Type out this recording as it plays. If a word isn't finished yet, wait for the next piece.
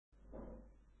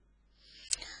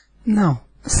Now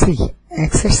see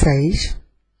exercise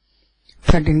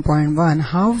 13.1.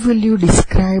 How will you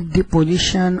describe the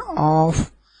position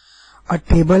of a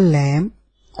table lamp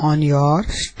on your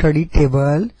study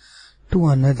table to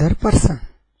another person?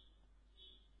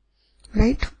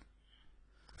 Right?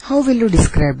 How will you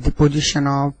describe the position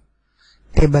of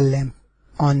table lamp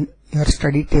on your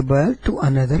study table to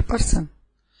another person?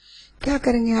 क्या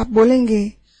करेंगे आप?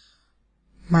 बोलेंगे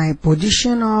my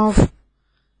position of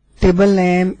table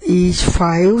lamp is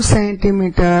 5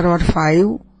 centimeter or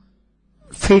 5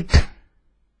 feet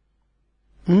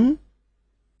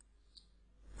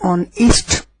on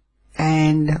east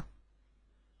and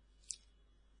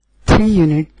 3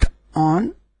 unit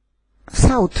on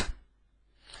south,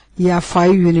 या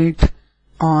 5 unit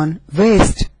on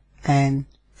west and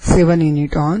 7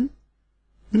 unit on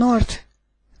north,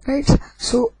 right?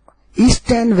 So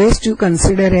east and west you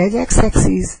consider as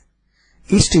x-axis.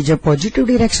 East is a positive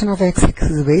direction of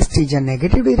x-axis, west is a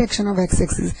negative direction of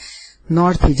x-axis,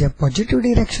 north is a positive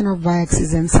direction of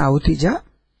y-axis, and south is a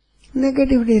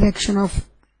negative direction of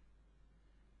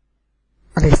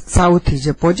south is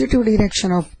a positive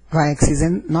direction of y-axis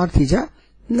and north is a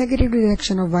negative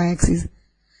direction of y-axis.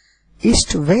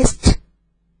 East, west,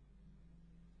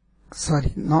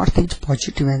 north is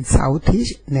positive and south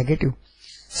is negative.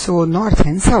 So north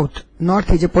and south, north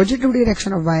is a positive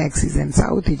direction of y-axis and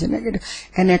south is a negative.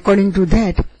 And according to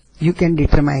that, you can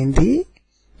determine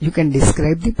you can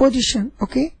describe the position.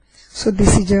 Okay. So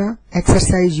this is a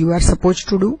exercise you are supposed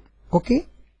to do. Okay.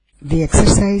 The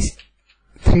exercise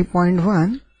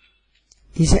 3.1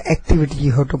 is an activity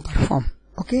you have to perform.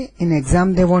 Okay. In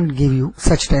exam they won't give you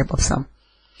such type of sum.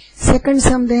 Second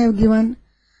sum they have given,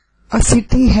 a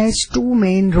city has 2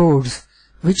 main roads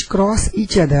which cross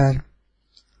each other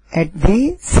at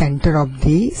the center of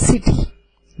the city.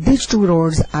 These 2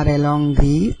 roads are along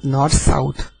the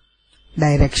north-south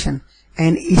direction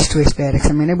and east-west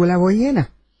direction. मैंने बोला वही है ना.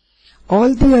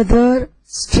 All the other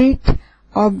streets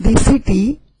of the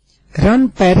city run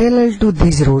parallel to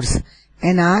these roads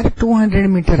and are 200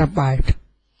 meters apart.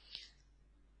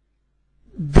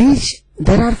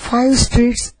 There are 5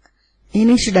 streets in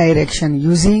each direction.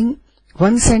 Using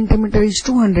 1 centimeter is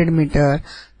 200 meter.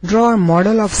 Draw a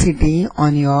model of city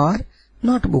on your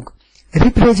notebook.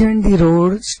 Represent the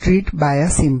road street by a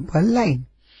simple line.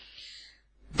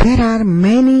 There are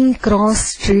many cross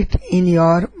streets in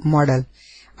your model.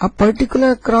 A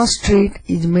particular cross street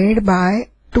is made by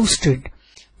 2 streets.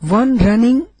 One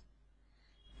running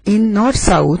in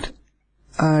north-south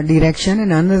direction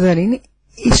and another in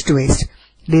east-west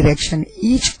direction.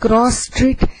 Each cross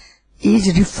street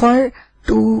is referred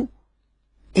to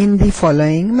in the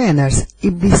following manners.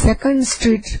 If the second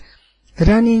street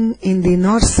running in the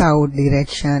north-south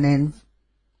direction and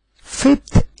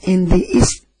 5th in the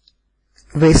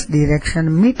east-west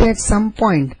direction meet at some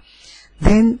point,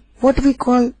 then what we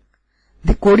call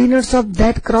the coordinates of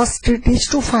that cross street is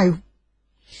 2, 5,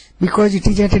 because it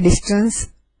is at a distance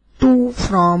 2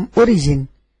 from origin,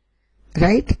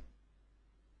 right?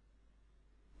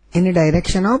 In a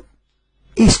direction of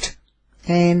east,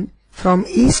 and from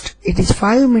east it is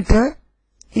 5 meter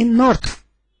in north,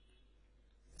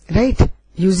 right?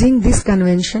 Using this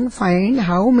convention, find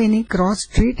how many cross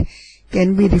street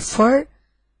can be referred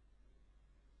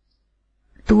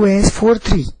to as 4,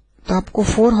 3. तो आपको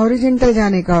 4 horizontal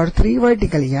जाने का और 3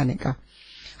 vertically जाने का.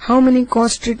 How many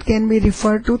cross street can be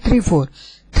referred to 3, 4?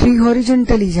 3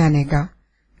 horizontally जाने का,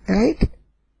 right?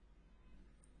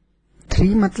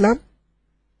 3 मतलब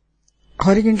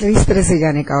हॉरिजॉन्टली इस तरह से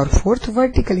जाने का और 4th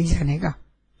वर्टिकली जाने का.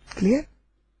 क्लियर?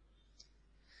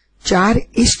 4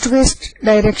 ईस्ट वेस्ट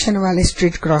डायरेक्शन वाले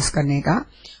स्ट्रीट क्रॉस करने का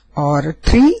और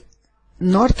 3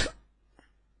 नॉर्थ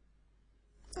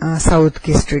साउथ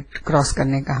के स्ट्रीट क्रॉस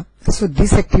करने का. So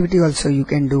this activity also you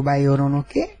can do by your own.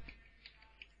 Okay.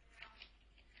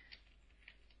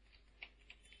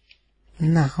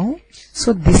 Now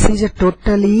so this is a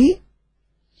totally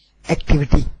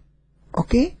activity.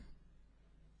 Okay.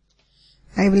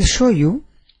 I will show you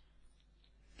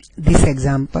this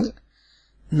example,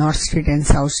 North Street and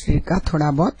South Street का थोड़ा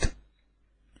बहुत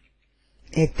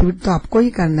activity तो आपको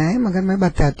ही करना है, मगर मैं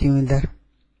बताती हूँ इधर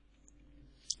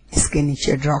इसके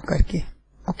नीचे ड्रॉ करके.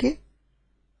 ओके.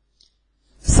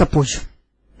 सपोज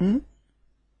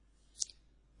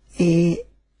ए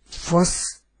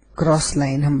फर्स्ट क्रॉस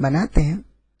लाइन हम बनाते हैं.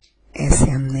 ऐसे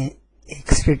हमने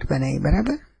एक स्ट्रीट बनाई,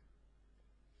 बराबर.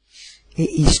 ए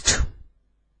ईस्ट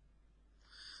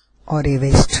और ए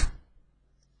वेस्ट,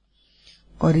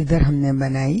 और इधर हमने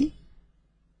बनाई,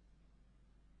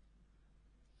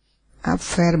 आप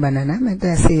फेयर बनाना, मैं तो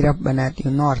ऐसे ही रफ बनाती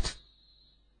हूँ, नॉर्थ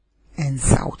एंड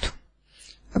साउथ.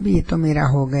 अब ये तो मेरा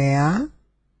हो गया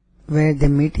where they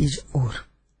meet is or.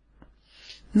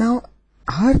 Now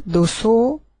her 200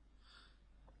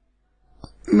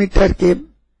 metre के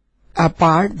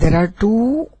apart there are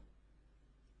two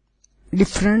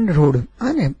different road,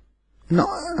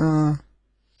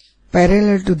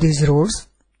 parallel to these roads,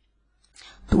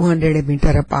 200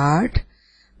 meter apart.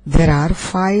 There are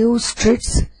 5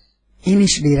 streets in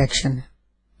each direction.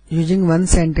 Using 1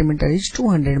 centimeter is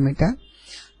 200 meter.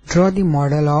 Draw the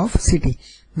model of city.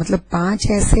 मतलब 5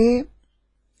 ऐसे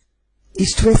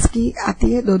east west की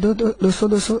आती है,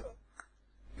 200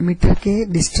 metre के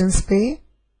distance पे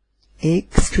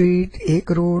एक street,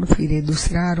 एक road, फिर ये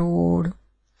दूसरा रोड,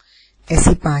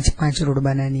 ऐसी 5 रोड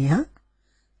बनानी है.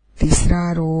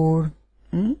 तीसरा रोड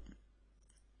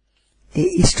ये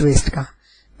ईस्ट वेस्ट का.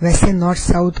 वैसे नॉर्थ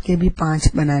साउथ के भी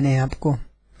 5 बनाने हैं आपको,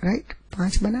 राइट?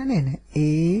 5 बनाने हैं.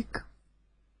 एक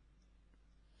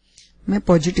मैं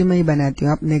पॉजिटिव में ही बनाती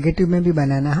हूँ, आप नेगेटिव में भी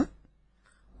बनाना है.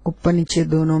 ऊपर नीचे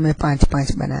दोनों में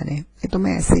 5 बनाने हैं. ये तो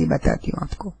मैं ऐसे ही बताती हूँ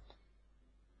आपको.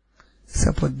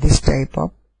 Suppose this type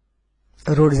of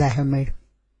roads I have made.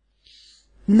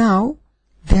 Now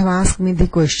they have asked me the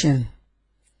question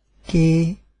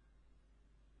कि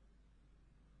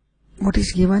what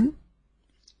is given.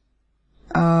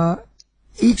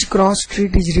 Each cross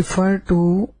street is referred to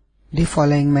the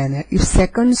following manner. If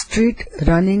second street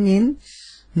running in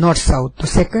north south, तो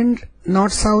second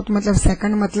north south मतलब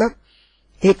second मतलब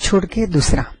एक छोड़ के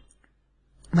दूसरा,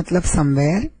 मतलब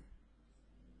somewhere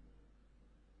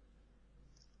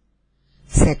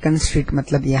second street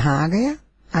मतलब यहां आ गया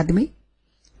आदमी.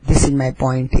 This is my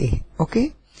point A. Okay.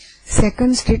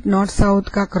 second street north south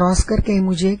का क्रॉस करके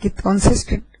मुझे कौन से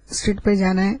स्ट्रीट पे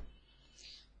जाना है?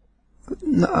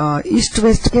 ईस्ट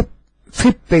वेस्ट के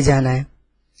 5th पे जाना है.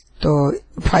 तो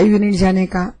 5 यूनिट जाने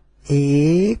का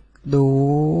 1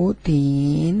 2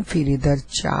 3, फिर इधर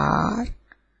 4,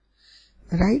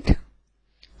 राइट,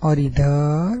 और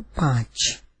इधर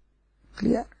 5.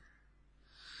 Clear?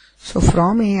 So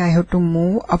from A I have to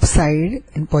move up side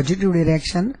in positive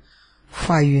direction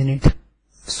 5 unit.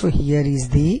 So here is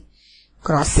the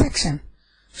cross section.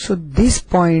 So this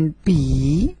point P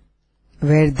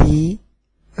where the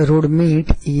road meet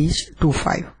is 2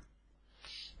 5.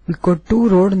 We got 2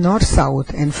 road north south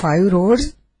and 5 roads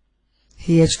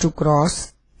he has to cross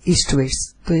east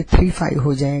west. तो ये 3 5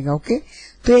 हो जाएगा. Okay.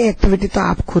 तो ये activity तो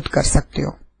आप खुद कर सकते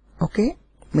हो. ओके,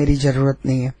 मेरी जरूरत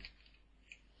नहीं है.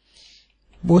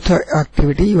 both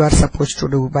activity you are supposed to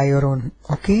do by your own.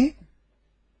 Okay.